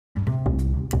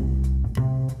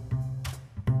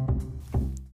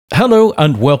Hello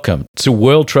and welcome to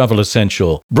World Travel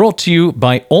Essential, brought to you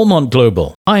by Allmont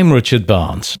Global. I'm Richard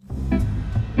Barnes.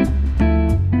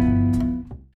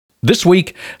 This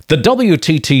week, the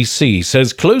WTTC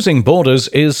says closing borders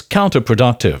is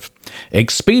counterproductive.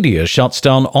 Expedia shuts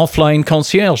down offline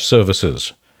concierge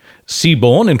services.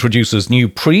 Seabourn introduces new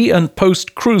pre- and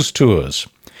post-cruise tours.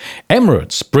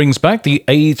 Emirates brings back the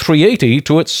A380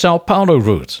 to its Sao Paulo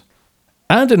route.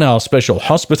 And in our special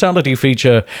hospitality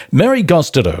feature, Mary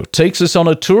Gosterow takes us on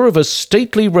a tour of a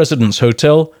stately residence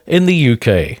hotel in the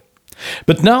UK.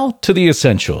 But now to the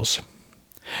essentials.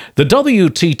 The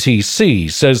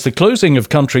WTTC says the closing of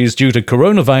countries due to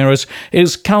coronavirus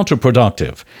is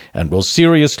counterproductive and will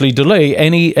seriously delay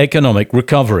any economic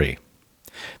recovery.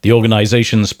 The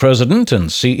organization's president and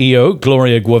CEO,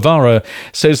 Gloria Guevara,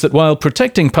 says that while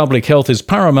protecting public health is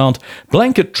paramount,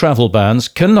 blanket travel bans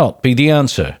cannot be the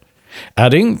answer,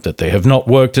 adding that they have not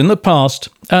worked in the past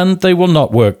and they will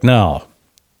not work now.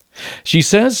 She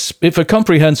says if a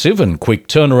comprehensive and quick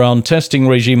turnaround testing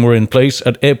regime were in place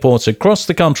at airports across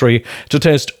the country to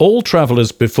test all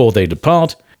travellers before they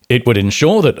depart, it would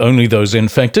ensure that only those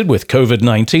infected with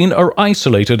COVID-19 are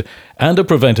isolated and are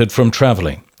prevented from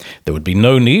travelling. There would be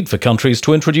no need for countries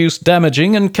to introduce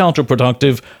damaging and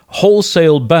counterproductive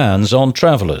wholesale bans on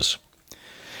travellers.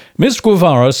 Ms.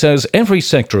 Guevara says every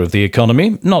sector of the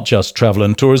economy, not just travel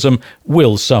and tourism,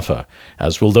 will suffer,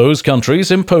 as will those countries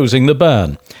imposing the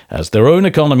ban, as their own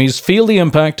economies feel the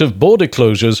impact of border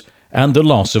closures and the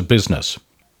loss of business.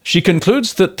 She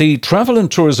concludes that the travel and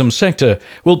tourism sector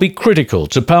will be critical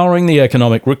to powering the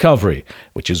economic recovery,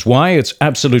 which is why it's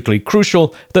absolutely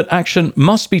crucial that action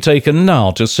must be taken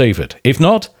now to save it. If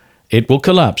not, it will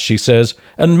collapse, she says,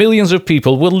 and millions of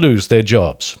people will lose their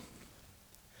jobs.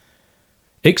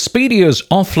 Expedia's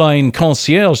offline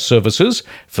concierge services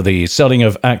for the selling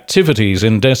of activities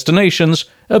in destinations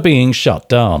are being shut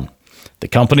down. The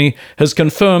company has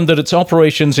confirmed that its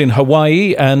operations in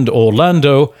Hawaii and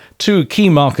Orlando, two key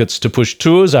markets to push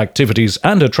tours, activities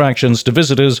and attractions to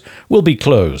visitors, will be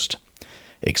closed.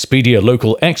 Expedia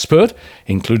Local Expert,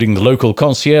 including the local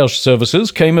concierge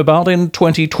services, came about in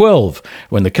 2012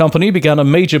 when the company began a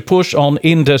major push on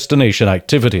in-destination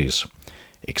activities.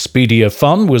 Expedia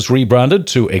Fun was rebranded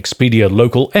to Expedia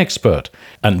Local Expert,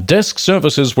 and desk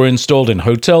services were installed in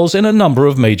hotels in a number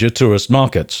of major tourist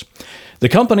markets. The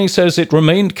company says it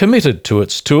remained committed to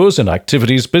its tours and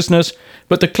activities business,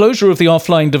 but the closure of the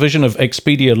offline division of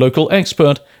Expedia Local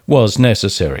Expert was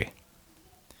necessary.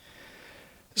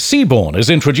 Seabourn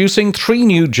is introducing 3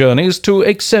 new journeys to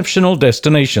exceptional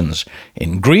destinations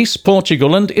in Greece,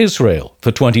 Portugal and Israel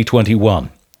for 2021.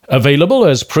 Available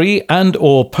as pre- and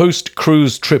or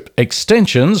post-cruise trip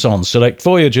extensions on select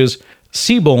voyages,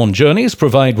 Seabourn journeys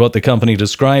provide what the company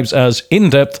describes as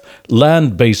in-depth,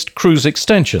 land-based cruise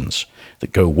extensions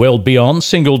that go well beyond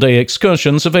single-day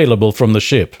excursions available from the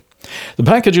ship. The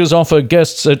packages offer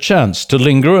guests a chance to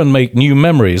linger and make new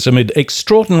memories amid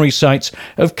extraordinary sights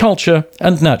of culture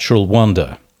and natural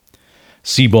wonder.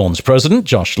 Seabourn's president,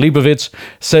 Josh Leibowitz,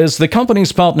 says the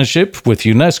company's partnership with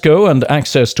UNESCO and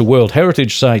access to World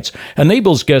Heritage Sites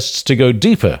enables guests to go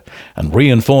deeper and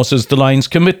reinforces the line's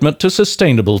commitment to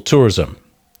sustainable tourism.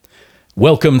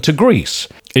 Welcome to Greece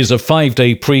is a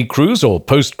 5-day pre-cruise or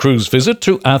post-cruise visit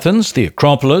to Athens, the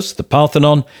Acropolis, the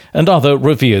Parthenon, and other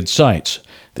revered sites.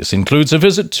 This includes a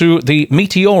visit to the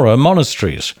Meteora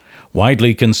monasteries,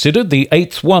 widely considered the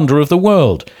 8th wonder of the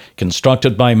world,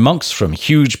 constructed by monks from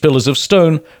huge pillars of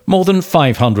stone more than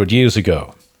 500 years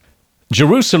ago.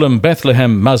 Jerusalem,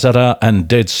 Bethlehem, Mazara and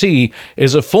Dead Sea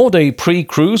is a 4-day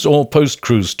pre-cruise or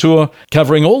post-cruise tour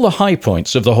covering all the high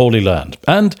points of the Holy Land.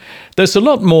 And there's a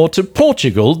lot more to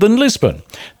Portugal than Lisbon.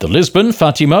 The Lisbon,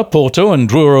 Fatima, Porto and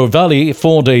Douro Valley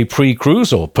 4-day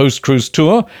pre-cruise or post-cruise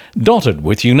tour, dotted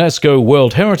with UNESCO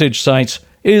World Heritage Sites,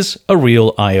 is a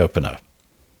real eye-opener.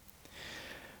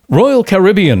 Royal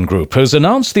Caribbean Group has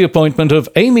announced the appointment of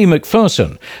Amy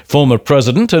McPherson, former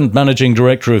president and managing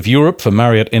director of Europe for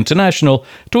Marriott International,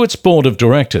 to its board of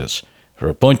directors. Her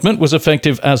appointment was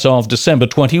effective as of December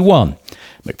 21.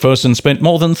 McPherson spent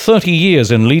more than 30 years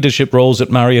in leadership roles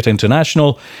at Marriott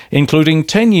International, including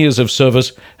 10 years of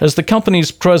service as the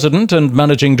company's president and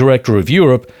managing director of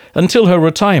Europe until her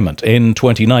retirement in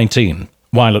 2019.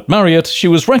 While at Marriott, she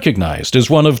was recognized as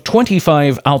one of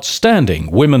 25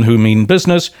 outstanding women who mean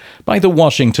business by the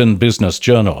Washington Business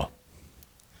Journal.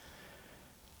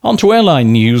 On to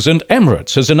airline news, and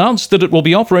Emirates has announced that it will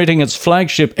be operating its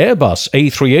flagship Airbus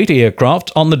A380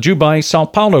 aircraft on the Dubai-Sao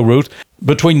Paulo route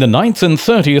between the 9th and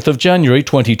 30th of January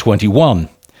 2021.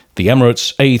 The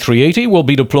Emirates A380 will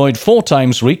be deployed 4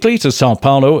 times weekly to Sao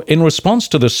Paulo in response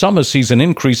to the summer season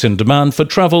increase in demand for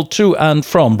travel to and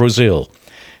from Brazil.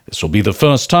 This will be the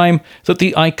first time that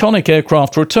the iconic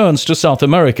aircraft returns to South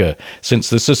America since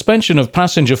the suspension of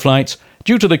passenger flights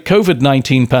due to the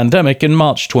COVID-19 pandemic in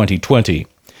March 2020.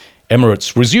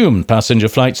 Emirates resumed passenger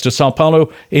flights to Sao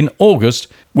Paulo in August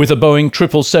with a Boeing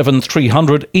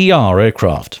 777-300ER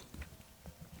aircraft.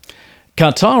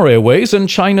 Qatar Airways and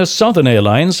China Southern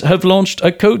Airlines have launched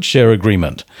a codeshare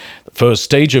agreement. The first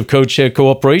stage of codeshare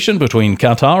cooperation between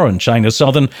Qatar and China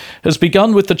Southern has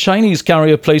begun with the Chinese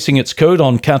carrier placing its code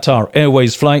on Qatar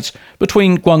Airways flights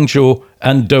between Guangzhou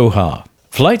and Doha.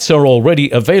 Flights are already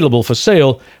available for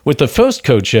sale, with the first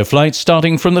codeshare flight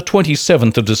starting from the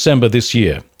 27th of December this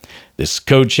year. This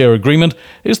codeshare agreement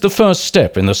is the first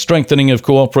step in the strengthening of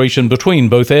cooperation between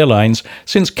both airlines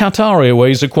since Qatar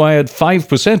Airways acquired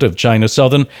 5% of China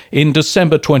Southern in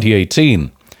December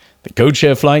 2018. The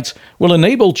codeshare flights will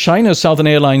enable China Southern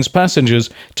Airlines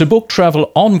passengers to book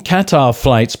travel on Qatar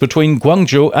flights between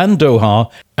Guangzhou and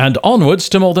Doha and onwards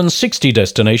to more than 60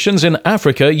 destinations in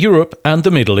Africa, Europe and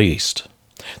the Middle East.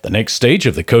 The next stage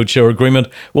of the codeshare agreement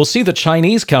will see the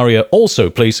Chinese carrier also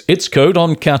place its code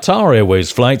on Qatar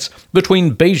Airways flights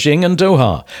between Beijing and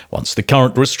Doha, once the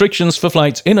current restrictions for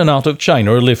flights in and out of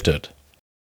China are lifted.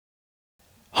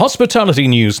 Hospitality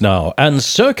news now, and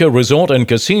Circa Resort and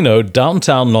Casino,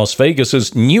 downtown Las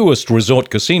Vegas's newest resort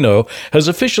casino, has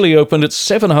officially opened its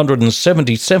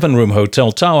 777-room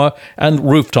hotel tower and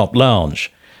rooftop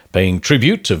lounge. Paying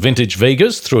tribute to vintage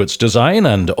Vegas through its design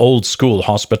and old-school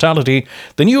hospitality,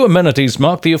 the new amenities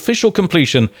mark the official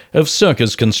completion of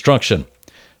Circa's construction.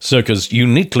 Circa's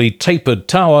uniquely tapered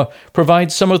tower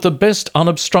provides some of the best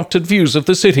unobstructed views of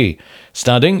the city.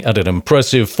 Standing at an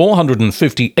impressive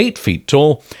 458 feet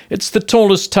tall, it's the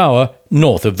tallest tower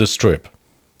north of the Strip.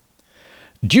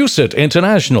 Dusit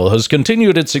International has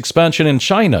continued its expansion in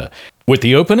China, with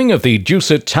the opening of the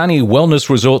Dusit Tani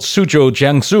Wellness Resort Suzhou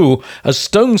Jiangsu, a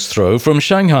stone's throw from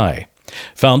Shanghai.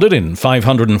 Founded in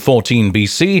 514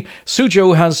 BC,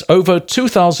 Suzhou has over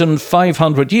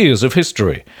 2,500 years of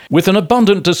history, with an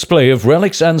abundant display of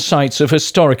relics and sites of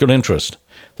historical interest.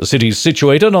 The city is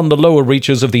situated on the lower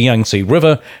reaches of the Yangtze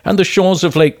River and the shores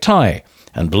of Lake Tai,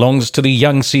 and belongs to the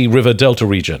Yangtze River Delta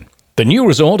region. The new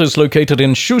resort is located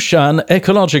in Shushan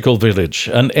Ecological Village,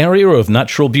 an area of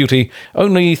natural beauty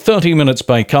only 30 minutes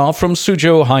by car from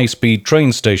Suzhou High-Speed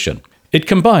train station. It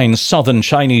combines southern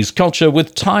Chinese culture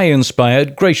with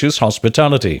Thai-inspired gracious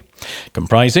hospitality.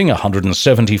 Comprising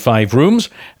 175 rooms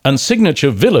and signature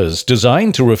villas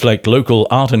designed to reflect local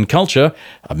art and culture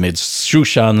amidst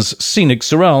Shushan's scenic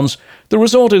surrounds, the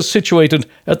resort is situated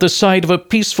at the side of a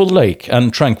peaceful lake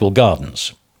and tranquil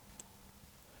gardens.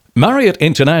 Marriott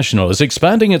International is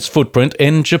expanding its footprint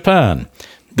in Japan.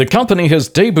 The company has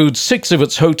debuted 6 of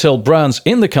its hotel brands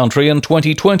in the country in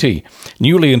 2020.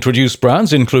 Newly introduced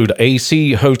brands include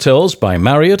AC Hotels by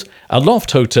Marriott,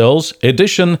 Aloft Hotels,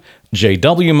 Edition,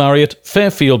 JW Marriott,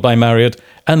 Fairfield by Marriott,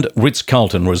 and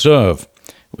Ritz-Carlton Reserve.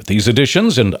 With these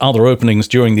additions and other openings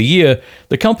during the year,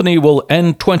 the company will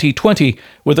end 2020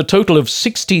 with a total of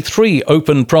 63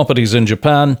 open properties in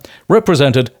Japan,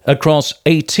 represented across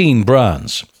 18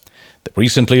 brands. The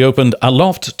recently opened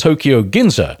Aloft Tokyo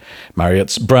Ginza,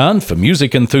 Marriott's brand for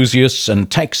music enthusiasts and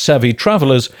tech-savvy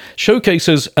travelers,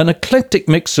 showcases an eclectic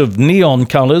mix of neon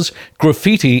colors,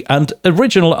 graffiti, and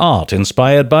original art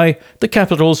inspired by the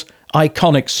capital's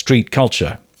iconic street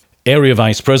culture. Area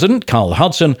Vice President Carl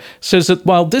Hudson says that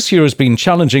while this year has been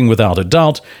challenging without a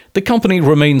doubt, the company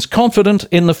remains confident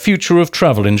in the future of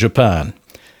travel in Japan.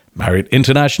 Marriott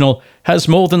International has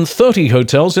more than 30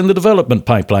 hotels in the development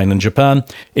pipeline in Japan,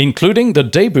 including the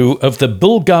debut of the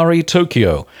Bulgari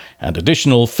Tokyo and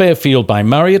additional Fairfield by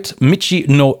Marriott Michi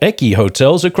no Eki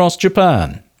hotels across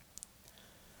Japan.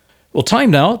 Well, time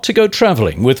now to go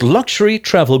traveling with luxury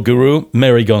travel guru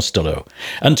Mary Gostelow.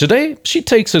 And today she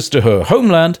takes us to her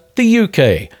homeland, the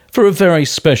UK, for a very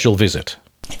special visit.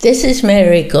 This is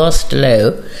Mary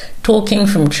Gostelow talking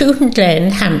from Chewton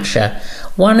Glen, Hampshire,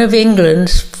 one of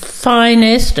England's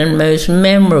finest and most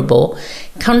memorable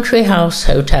country house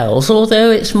hotels,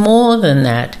 although it's more than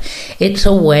that. It's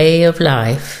a way of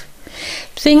life.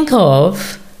 Think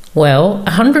of,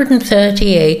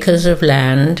 130 acres of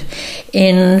land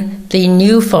in the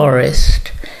New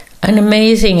Forest, an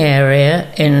amazing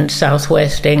area in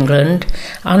southwest England,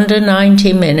 under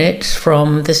 90 minutes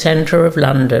from the centre of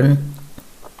London.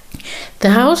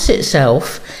 The house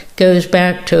itself goes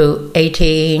back to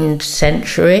 18th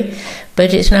century,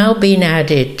 but it's now been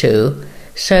added to,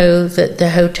 so that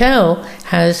the hotel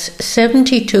has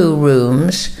 72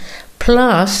 rooms,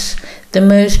 plus the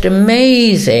most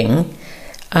amazing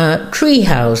tree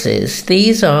houses.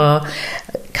 These are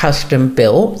custom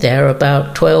built. They're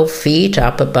about 12 feet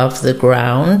up above the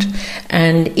ground,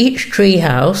 and each tree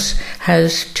house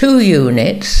has 2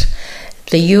 units.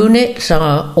 The units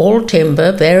are all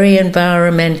timber, very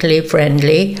environmentally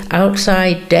friendly,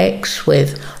 outside decks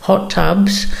with hot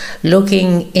tubs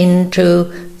looking into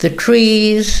the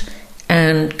trees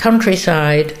and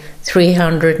countryside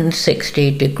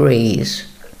 360 degrees.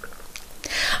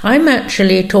 I'm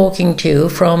actually talking to you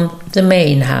from the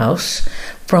main house,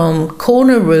 from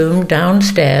corner room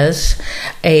downstairs,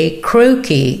 a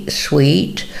Croquis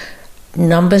suite,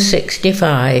 number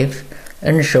 65,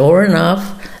 and sure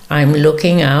enough, I'm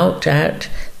looking out at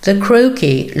the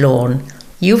Croquis lawn.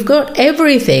 You've got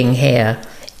everything here.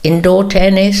 Indoor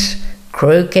tennis,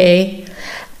 croquet,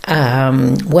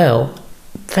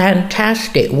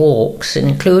 fantastic walks,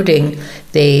 including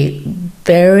the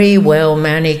very well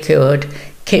manicured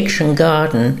kitchen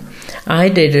garden. I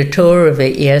did a tour of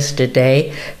it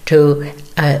yesterday to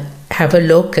have a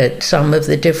look at some of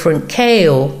the different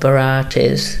kale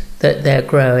varieties that they're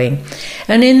growing.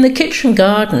 And in the kitchen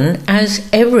garden, as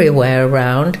everywhere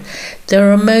around,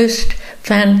 there are most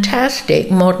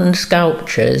fantastic modern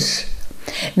sculptures,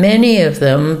 many of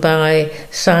them by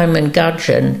Simon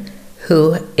Gudgeon,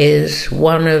 who is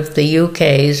one of the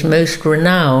UK's most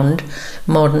renowned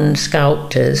modern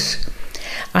sculptors.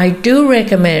 I do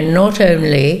recommend not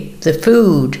only the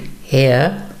food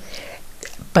here,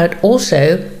 but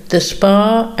also the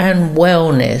spa and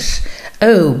wellness.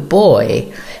 Oh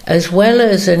boy, as well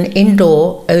as an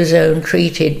indoor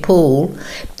ozone-treated pool,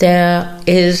 there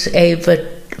is a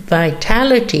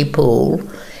Vitality pool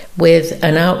with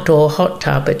an outdoor hot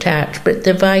tub attached, but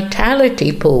the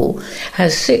Vitality pool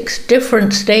has 6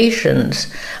 different stations.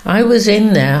 I was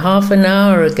in there half an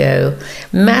hour ago,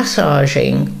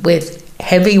 massaging with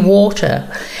heavy water,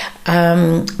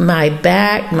 my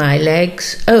back, my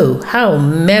legs. Oh, how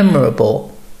memorable.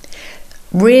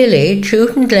 Really,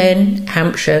 Chewton Glen,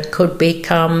 Hampshire could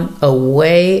become a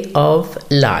way of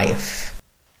life.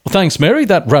 Well, thanks, Mary.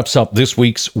 That wraps up this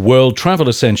week's World Travel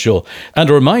Essential. And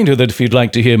a reminder that if you'd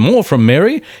like to hear more from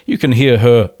Mary, you can hear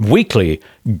her weekly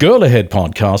Girl Ahead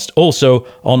podcast, also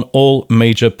on all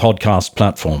major podcast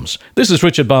platforms. This is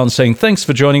Richard Barnes saying thanks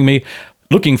for joining me.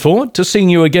 Looking forward to seeing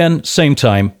you again, same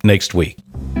time next week.